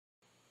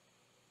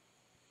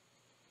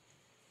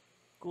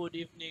Good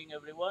evening,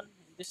 everyone.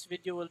 In this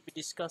video, we'll be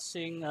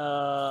discussing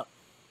the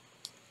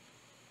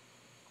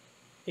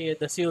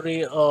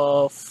theory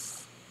of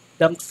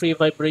damped-free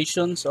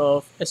vibrations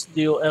of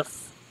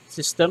SDOF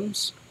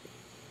systems.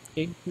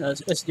 Okay,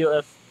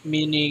 SDOF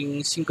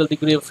meaning single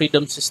degree of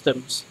freedom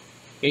systems.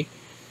 Okay,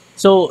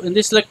 so in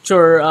this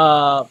lecture,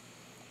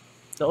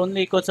 the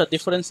only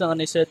difference na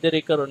ni sa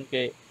diri karon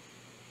kay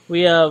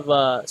we have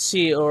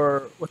C,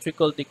 or what we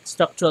call the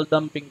structural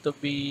damping, to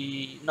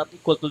be not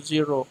equal to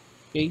zero.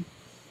 Okay,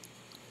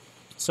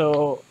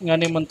 so nga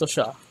naman to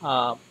siya.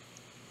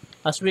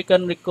 As we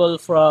can recall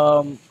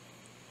from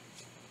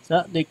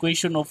the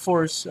equation of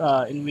force,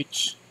 in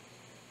which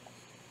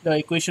the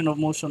equation of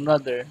motion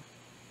rather,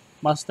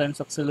 mass times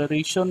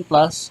acceleration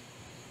plus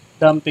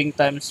damping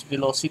times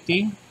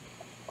velocity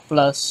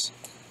plus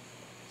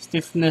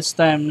stiffness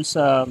times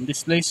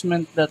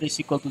displacement, that is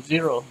equal to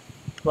zero.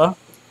 Diba?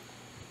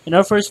 In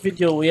our first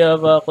video, we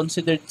have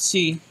considered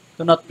C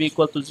to not be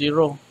equal to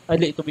zero,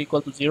 to be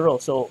equal to zero.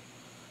 So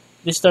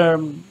this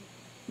term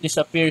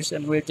disappears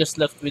and we're just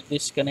left with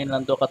this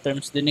kanilang doka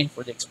terms din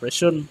for the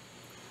expression.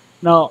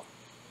 Now,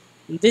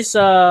 in this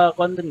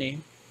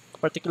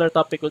particular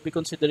topic, we'll be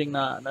considering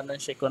na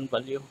siya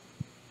value.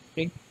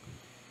 Okay?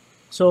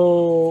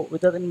 So,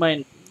 with that in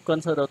mind,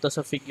 consider that as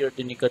a figure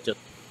din ni Kajot.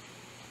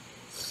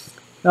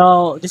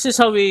 Now, this is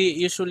how we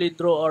usually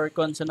draw our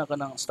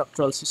kanang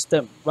structural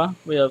system. Ba?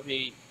 We have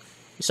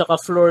isa ka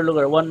floor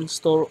lugar, one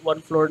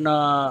floor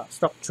na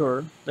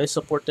structure that is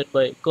supported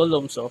by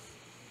columns of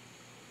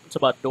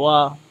sabat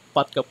dua,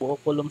 pat ka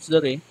buo columns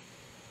dere,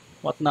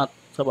 whatnot,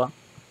 saba.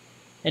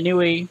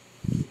 Anyway,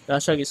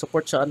 siya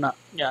gi-support siya na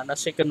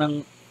siya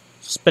kanang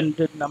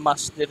suspended na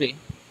mass diri.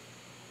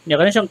 Nya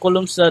kanin siyang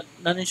columns that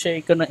nanin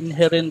siya kanang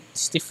inherent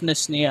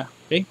stiffness niya,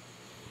 okay?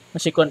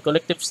 Masikuan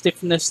collective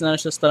stiffness na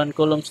siya sa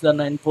columns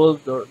na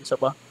involved or isa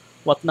ba,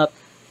 whatnot.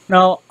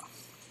 Now,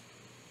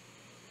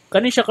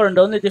 kanin siya karon,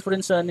 the only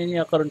difference sa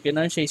niya karon kay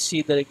nanin siya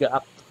C diri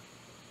ga act.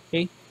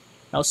 Okay?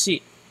 Now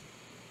C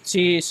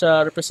is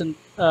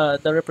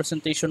the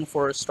representation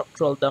for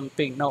structural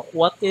damping. Now,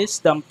 what is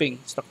damping?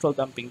 Structural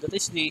damping. That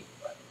is the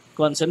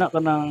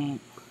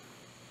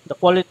the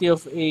quality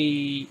of a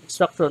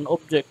structure, an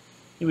object,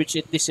 in which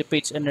it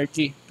dissipates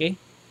energy. Okay?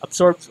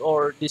 Absorbs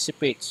or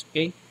dissipates.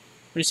 Okay?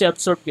 When you say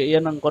absorb,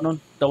 yan ang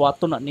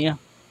dawato na niya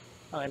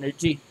ang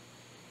energy.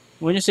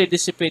 When you say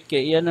dissipate,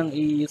 yan ang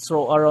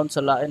i-throw around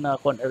sa lain na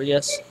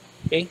areas.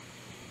 Okay?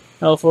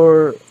 Now,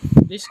 for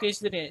this case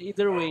din,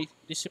 either way,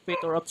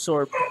 dissipate or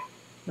absorb,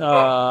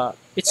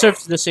 it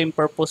serves the same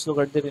purpose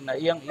lugar din na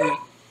iyang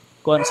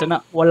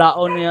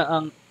walaon niya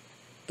ang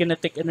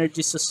kinetic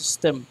energy sa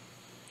system.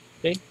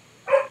 Okay?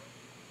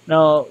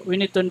 Now, we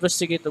need to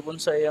investigate kung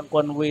sa iyang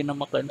way na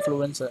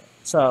maka-influence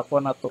sa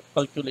nato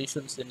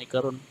calculations din ni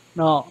karon.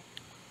 Now,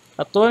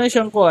 ato na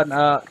siyang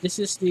this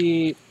is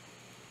the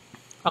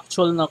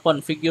actual na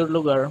figure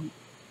lugar,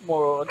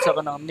 more sa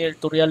kanang near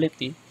to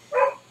reality.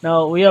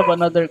 Now, we have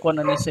another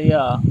ni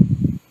siya.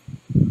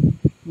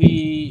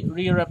 We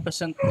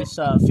re-represent this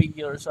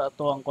figure sa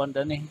ato ang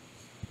ni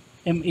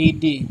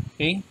MAD.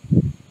 Okay?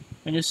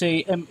 When you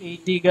say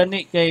MAD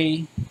gani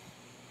kay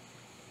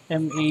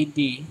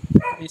MAD,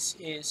 this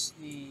is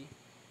the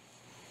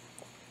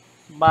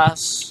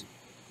mass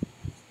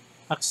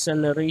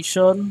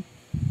acceleration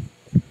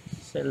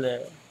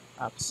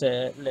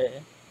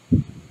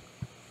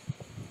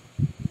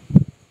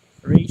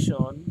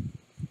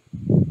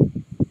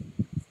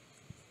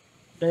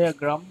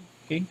diagram.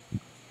 Okay?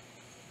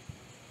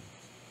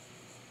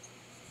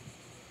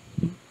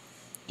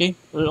 Okay?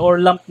 Or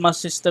lump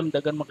mass system,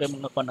 dagan mo kayo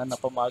mga kuan na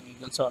pamagi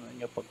kung saan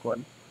inyo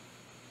pagkuan.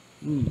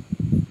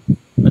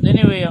 But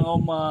anyway,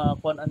 ang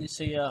kuan ani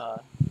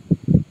siya,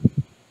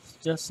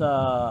 just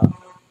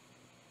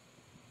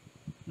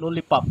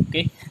lollipop,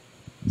 okay?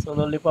 So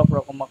lollipop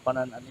ra ko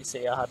makanan ani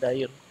siya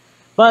dayon.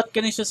 But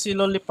kani siya si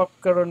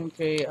lollipop karon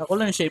kay ako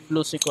lang siya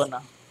i-blue si kuan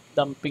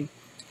damping.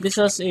 This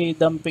is a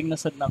damping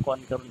na sad na kuan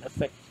karon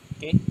effect,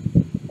 okay?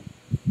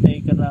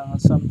 Ay kanang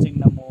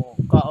something na mo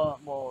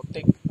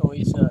take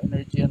away sa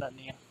energy na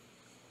niya.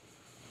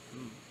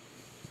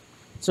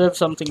 So have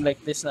something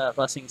like this na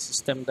passing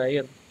system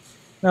dayon.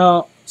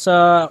 Now,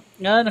 sa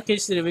na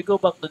case diri, we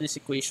go back to this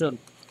equation.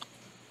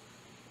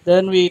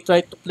 Then we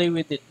try to play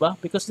with it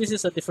ba? Because this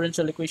is a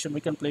differential equation,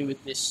 we can play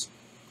with this.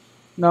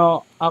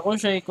 Now,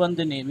 ako siya ikuan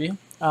din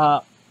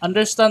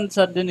understand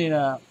sa din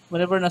na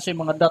whenever na siya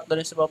mga dot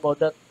dali sa babaw,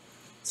 that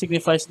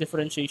signifies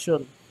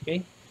differentiation.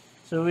 Okay?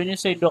 So when you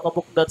say do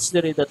kabuk dots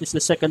diri, that is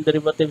the second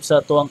derivative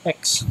sa tuang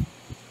x.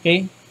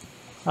 Okay?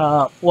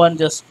 One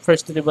just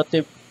first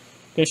derivative,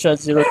 kaya siya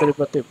zero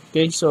derivative.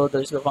 Okay? So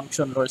that is the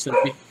function Lorentz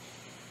will be.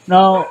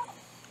 Now,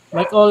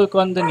 like all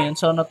yan,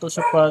 so na to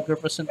sa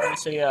pag-represent ni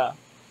siya,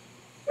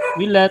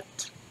 we let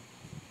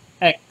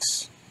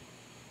x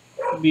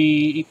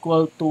be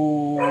equal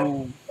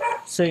to,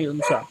 say,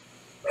 unsa.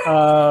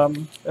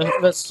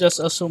 Let's just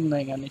assume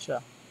na nga ni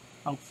siya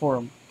ang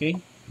form. Okay?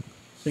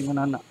 So, yung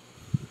na.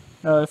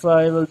 Now, if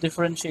I will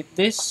differentiate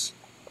this,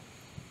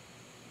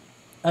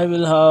 I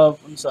will have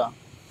unsa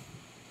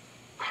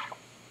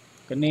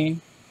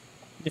kani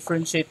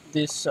differentiate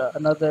this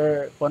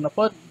another kuan na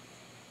pod.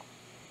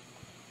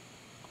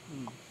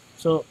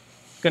 So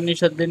kani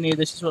siya din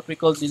this is what we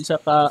call din sa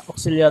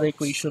auxiliary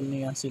equation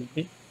niya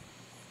silbi.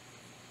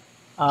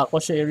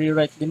 Ako siya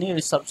i-rewrite din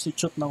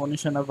substitute na kuno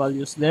siya na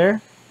values there,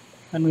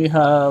 and we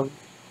have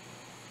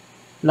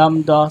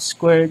lambda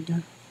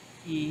squared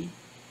e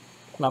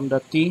lambda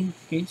t.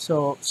 Okay,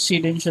 so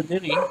c din siya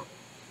diri.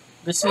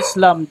 This is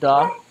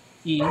lambda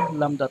e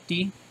lambda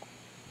t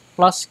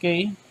plus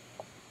k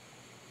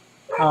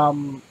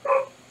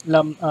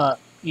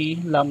e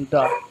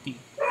lambda t.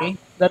 Okay,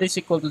 that is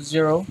equal to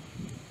 0.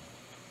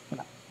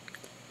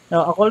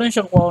 Now, ako lang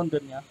siyang kuha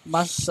doon niya.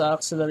 Mass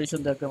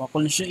acceleration diagram.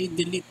 Ako lang siya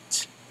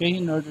i-delete. Okay,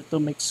 in order to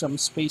make some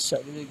space sa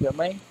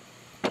gamay.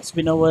 It's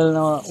been a while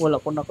na wala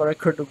ko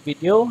naka-record of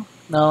video.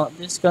 Now,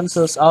 this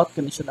cancels out.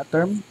 Kani siya na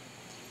term.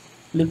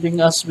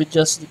 Leaving us with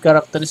just the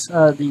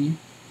the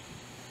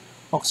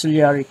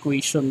auxiliary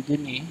equation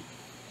din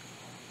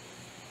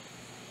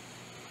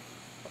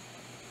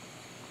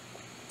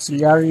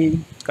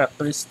Auxiliary,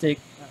 characteristic,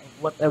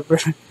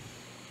 whatever.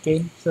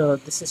 Okay, so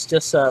this is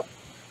just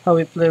how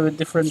we play with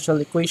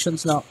differential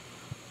equations. Now,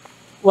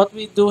 what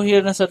we do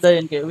here na sa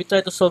dayon kay we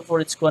try to solve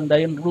for its kwan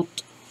dayon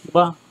root,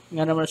 diba?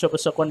 Nga naman siya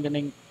basta kwan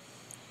ganing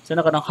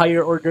sana kanang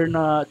higher order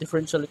na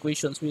differential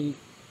equations, we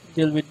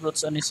deal with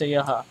roots ani sa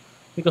yaha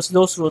because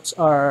those roots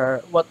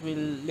are what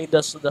will lead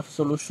us to the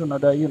solution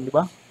na dayon,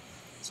 diba?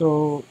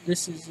 So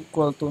this is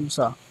equal to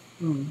unsa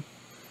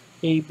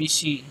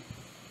ABC.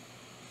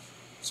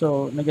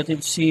 So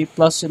negative c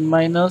plus and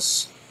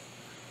minus,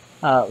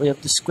 we have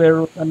the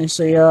square root ani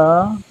sa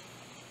yaha.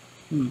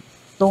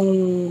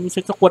 Itong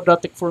ito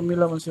quadratic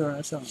formula man siya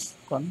isang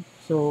kon.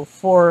 So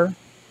 4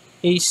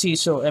 AC,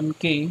 so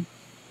MK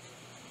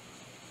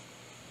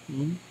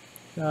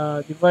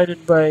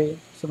divided by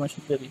so much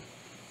diri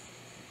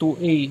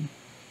 2A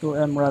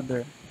 2M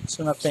rather.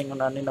 So natin yung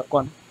nanin na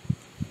kon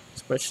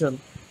expression.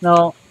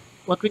 Now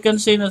what we can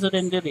say na sa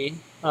din diri,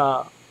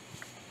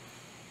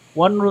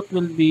 one root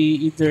will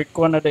be either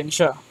kon na din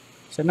siya.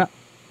 Sana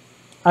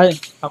ay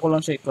ako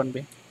lang siya kon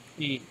be.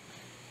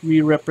 We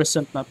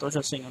represent na to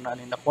siya sa inyo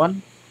nanin na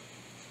kwan.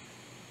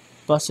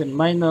 Plus and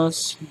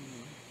minus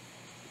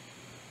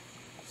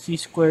c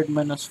squared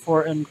minus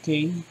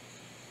 4mk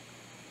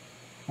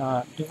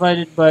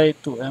divided by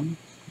 2m.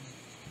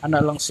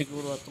 Ana lang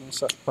siguro itong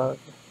sa pag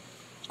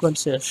kwan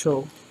siya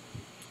show.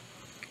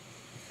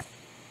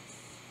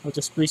 I'll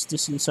just place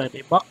this inside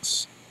a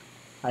box.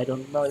 I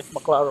don't know if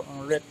maklaro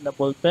ang red na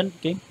ball pen.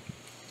 Okay.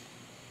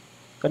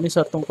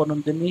 Kanisa itong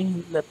kanon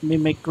din let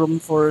me make room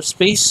for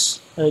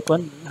space. Ay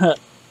kwan.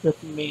 Let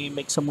me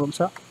make some room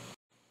sa.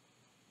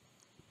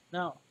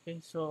 Now, okay,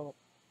 so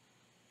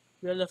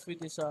we are left with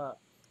this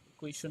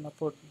equation na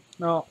po.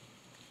 Now,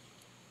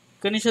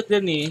 kani siya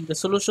din the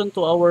solution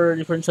to our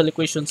differential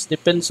equations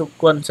depends on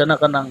kwan sana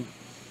kanang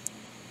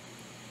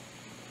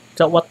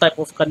sa what type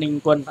of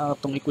kaning kwan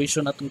atong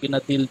equation atong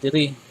gina-deal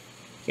diri.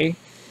 Okay?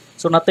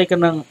 So natay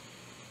kanang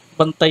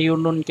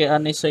bantayonon kay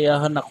ani sa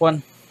yahan na kwan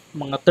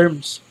mga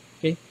terms.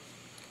 Okay?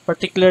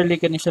 Particularly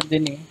kani siya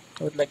din I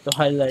would like to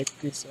highlight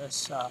this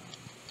as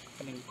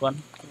kaning kwan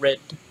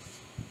red.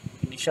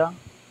 Kini siya.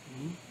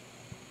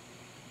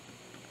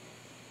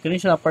 Kini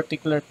siya a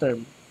particular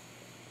term.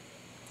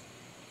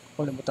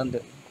 Kalimutan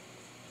din.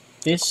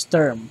 This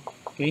term,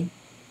 okay?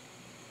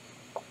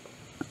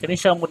 Kini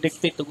siya mo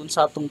dictate kung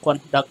sa atong kwan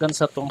dagan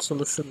sa atong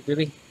solution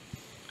diri.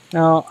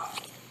 Now,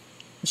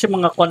 kasi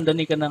mga kwan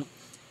dani kanang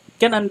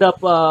can end up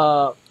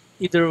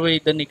either way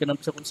dani kanang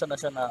sa kung saan na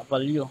siya na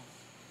value.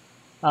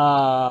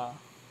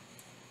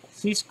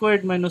 C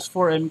squared minus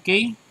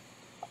 4mk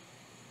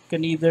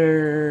can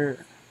either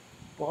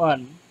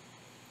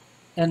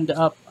end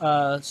up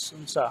as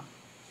unsa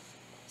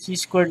c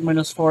squared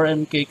minus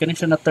 4mk kani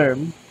siya na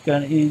term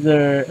can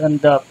either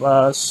end up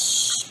as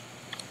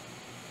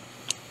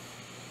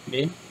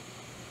okay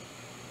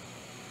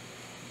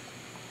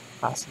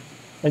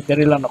ay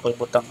dari lang ako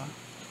ibutang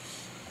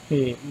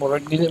okay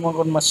murag dili man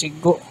kon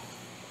masigo.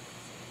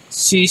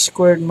 C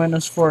squared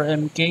minus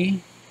 4mk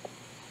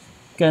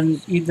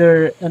can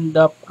either end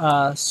up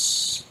as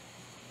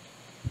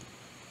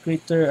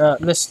greater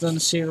less than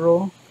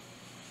 0.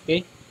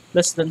 Okay,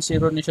 less than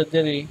 0 ni siya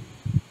diri.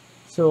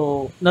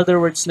 So in other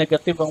words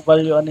negative ang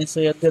value ani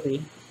siya diri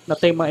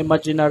natay mga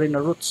imaginary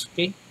na roots.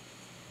 Okay,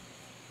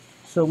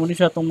 so muna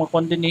siya itong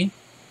makon din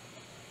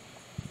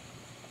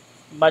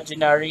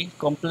imaginary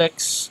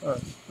complex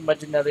or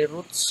imaginary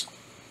roots.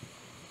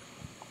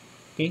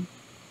 Okay,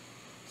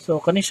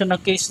 so kani siya na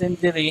case din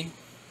diri,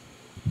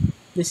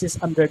 this is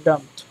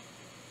underdamped.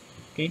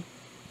 Okay,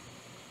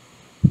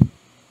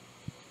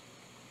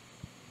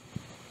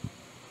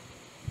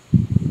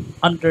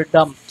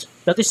 underdamped.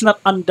 That is not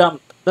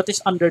undamped. That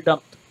is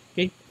underdamped.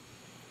 Okay?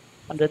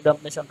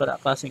 Underdamped na siya para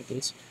klaseng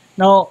case.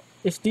 Now,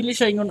 if dili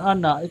siya ingon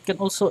ana, it can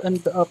also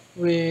end up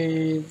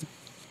with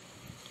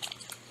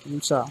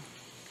unsa?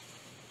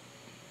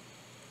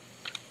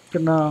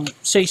 Kanang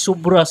say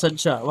sobra sad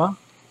siya, wa?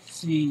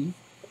 Si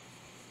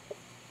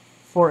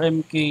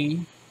 4mk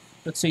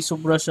let's say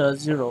sobra siya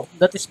 0,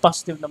 that is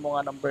positive na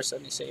mga numbers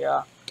ani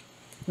siya.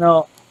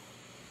 Now,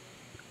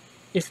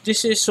 if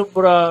this is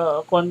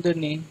sobra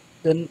quantity,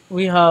 then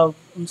we have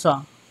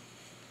unsa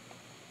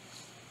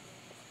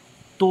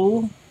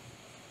two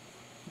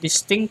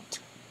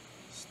distinct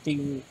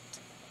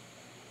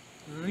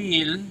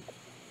real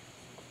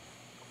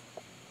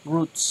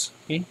roots.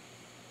 Okay?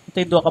 Ito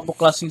yung ka po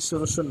klaseng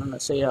solution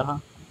na siya ha.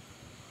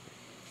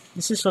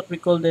 This is what we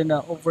call then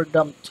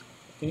overdamped.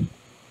 Okay?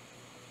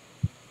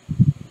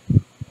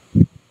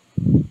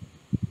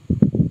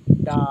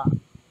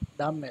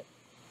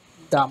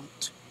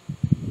 Damped.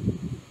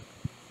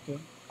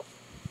 Okay?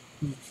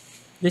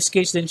 This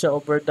case din siya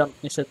overdamped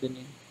ni siya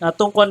din.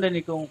 Natong kwan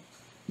din kung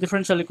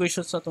differential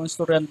equations sa itong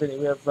historian din,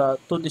 we have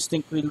two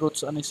distinct real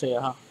roots ani siya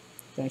ha.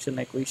 Ito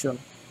yung equation.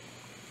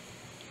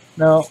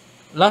 Now,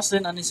 last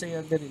din ani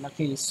siya din na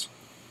case,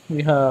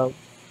 we have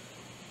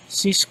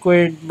c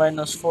squared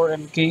minus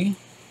 4mk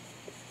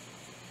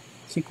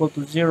is equal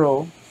to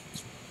 0.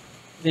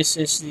 This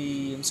is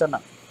the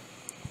sana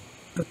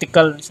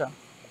critical siya.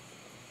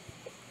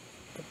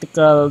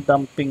 Critical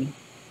damping.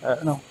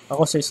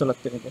 Ako sa isulat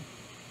din ito.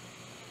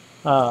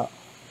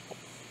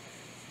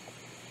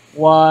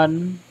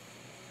 One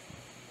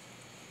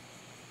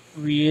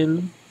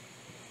real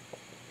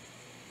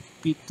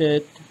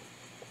repeated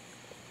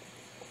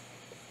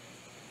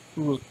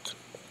root.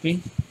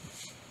 Okay?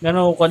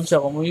 Ganun ko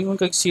siya. Kung yung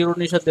kag 0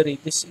 ni siya diri,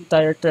 this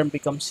entire term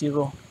becomes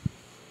 0.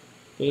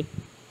 Okay?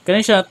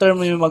 Kani siya term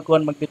yung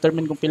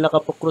mag-determine kung pila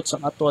ka po roots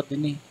ang ato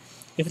din.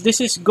 If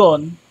this is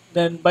gone,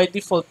 then by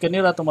default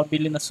kanira to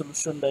mabili na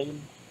solution dahil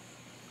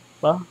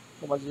ba?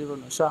 Kung 0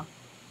 na siya.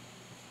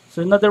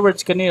 So in other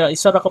words, kanira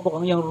isa ra ka po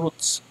ang yang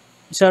roots.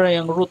 Isa ra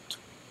yang root.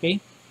 Okay?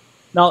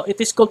 Now,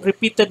 it is called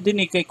repeated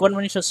din kay kuan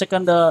man siya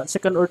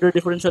second order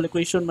differential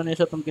equation man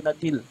siya tong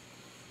ginadil.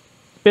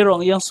 Pero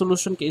ang iyang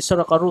solution kay isa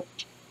ra ka root.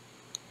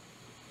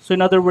 So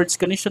in other words,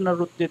 kani siya na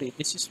root diri,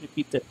 this is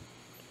repeated.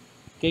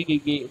 Okay,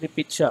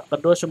 repeat siya.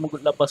 Kadua siya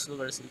maglabas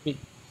lugar silbi.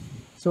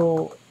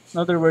 So, in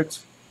other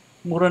words,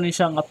 mura ni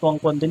siya ang atong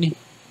kuan din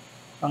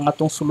ang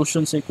atong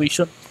solution sa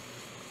equation.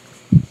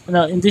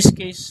 Now, in this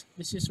case,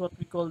 this is what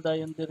we call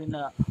dayon diri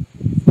na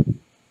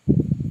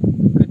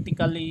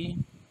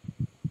critically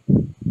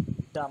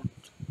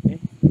damped. Okay?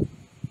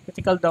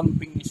 Critical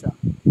damping ni siya.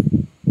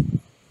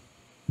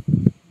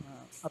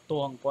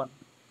 Ato ang kuan.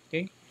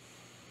 Okay?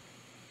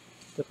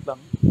 Ito lang.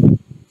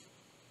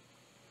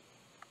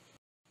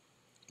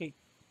 Okay.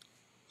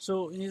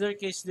 So, in either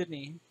case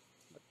din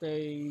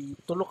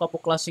tulo ka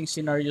po klaseng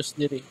scenarios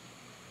diri.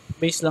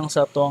 Based lang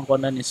sa ato ang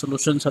kuan ni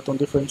solution sa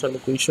atong differential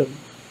equation.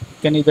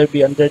 It can either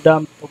be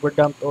underdamped,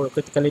 overdamped, or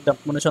critically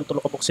damped. Muna siyang tulo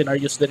ka po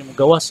scenarios diri mo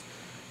gawas.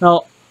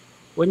 Now,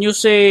 when you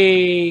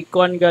say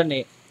kuan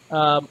gani,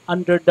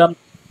 underdamped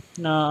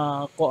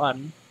na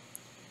kuan,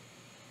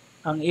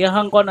 ang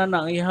iyahang kuan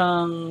ang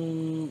iyahang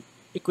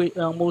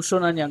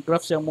motion na niyang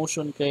graph siyang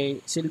motion kay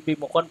silbi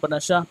mo kuan pa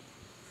na siya.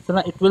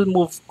 Sana it will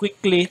move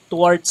quickly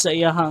towards sa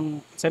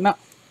iyahang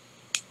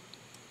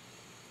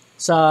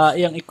sa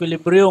iyang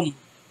equilibrium.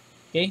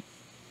 Okay?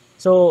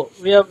 So,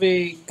 we have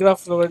a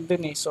graph naman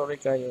din sorry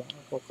kayo.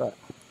 Ako ka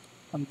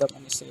andam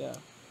ani siya.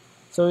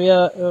 So,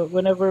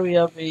 whenever we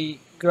have a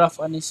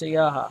graph ani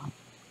siya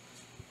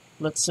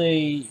let's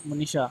say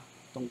muni siya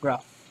itong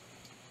graph.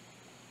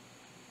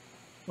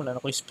 Wala na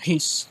ko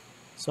space.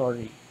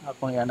 Sorry.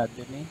 Akong yan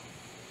din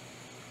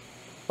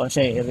Kung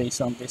siya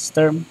i-erase ang this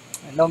term.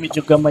 I know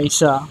medyo gamay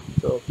siya.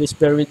 So, please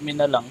bear with me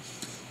na lang.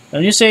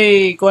 When you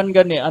say, kuan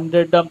gani,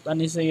 underdamped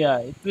ani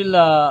siya, it will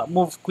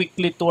move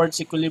quickly towards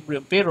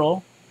equilibrium.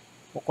 Pero,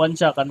 kuan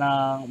siya,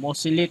 kanang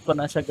oscillate pa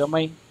na siya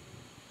gamay.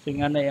 So,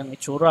 nga na yung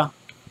itsura.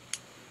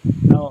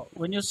 Now,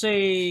 when you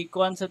say,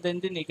 kuan sa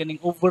din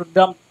kaning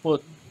overdamped po,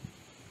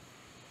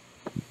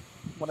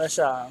 muna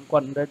siya, ang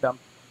kuan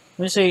underdamped.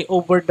 When you say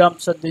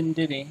overdamped sa din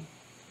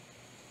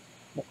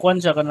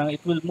mukuan siya kanang it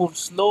will move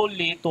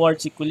slowly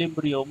towards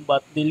equilibrium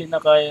but dili na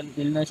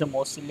siya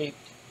mo-oscillate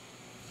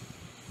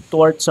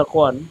towards sa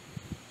kuan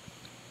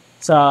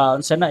sa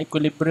na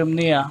equilibrium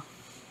niya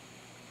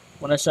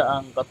muna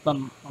siya ang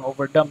katang ang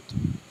overdamped.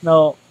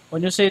 Now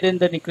when you say then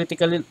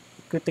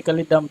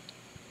critically damped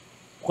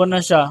kuan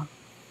na siya,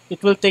 it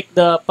will take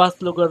the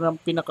path lugar ng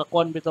pinaka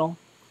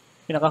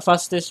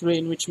fastest way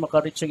in which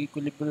maka-reach ang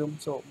equilibrium.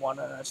 So mo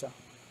na siya.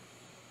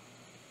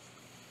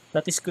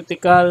 That is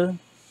critical.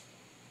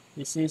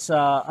 This is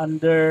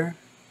under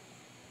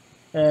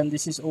and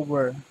this is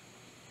over.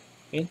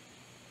 Okay?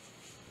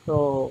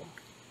 So,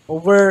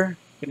 over,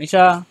 kini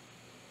siya.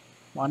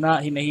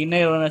 Mana,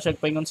 hinahinay na siya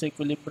paingon sa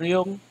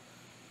equilibrium.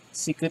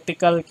 Si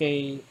critical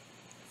kay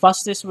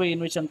fastest way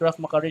in which ang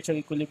graph maka-reach ang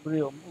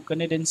equilibrium. O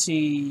kani din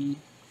si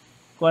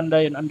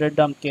kuanda yun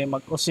underdamped kay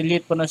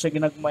mag-oscillate pa na siya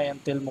ginagmay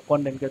until mo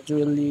kuan din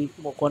gradually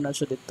mo kuan na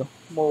siya dito.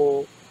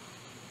 Mo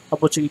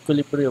abot sa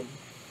equilibrium.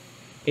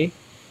 Okay?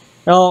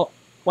 Now,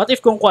 what if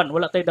kung kuan,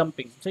 wala tayo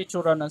damping? Sa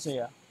itsura na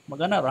siya.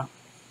 Magana ra.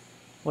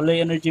 Wala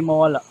yung energy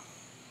mawala.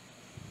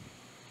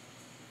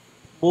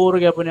 Buo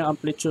rin po niyang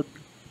amplitude.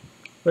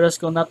 Whereas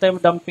kung natay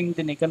damping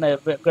din kana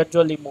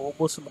gradually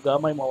moubos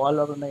magamay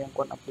mawala ron na yung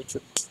kwan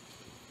amplitude.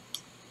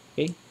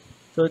 Okay?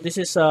 So this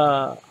is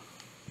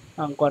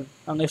ang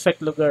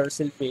effect lugar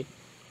silbi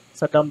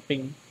sa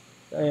damping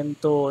and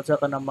to sa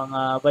kanang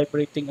mga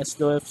vibrating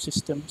SDOF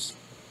systems.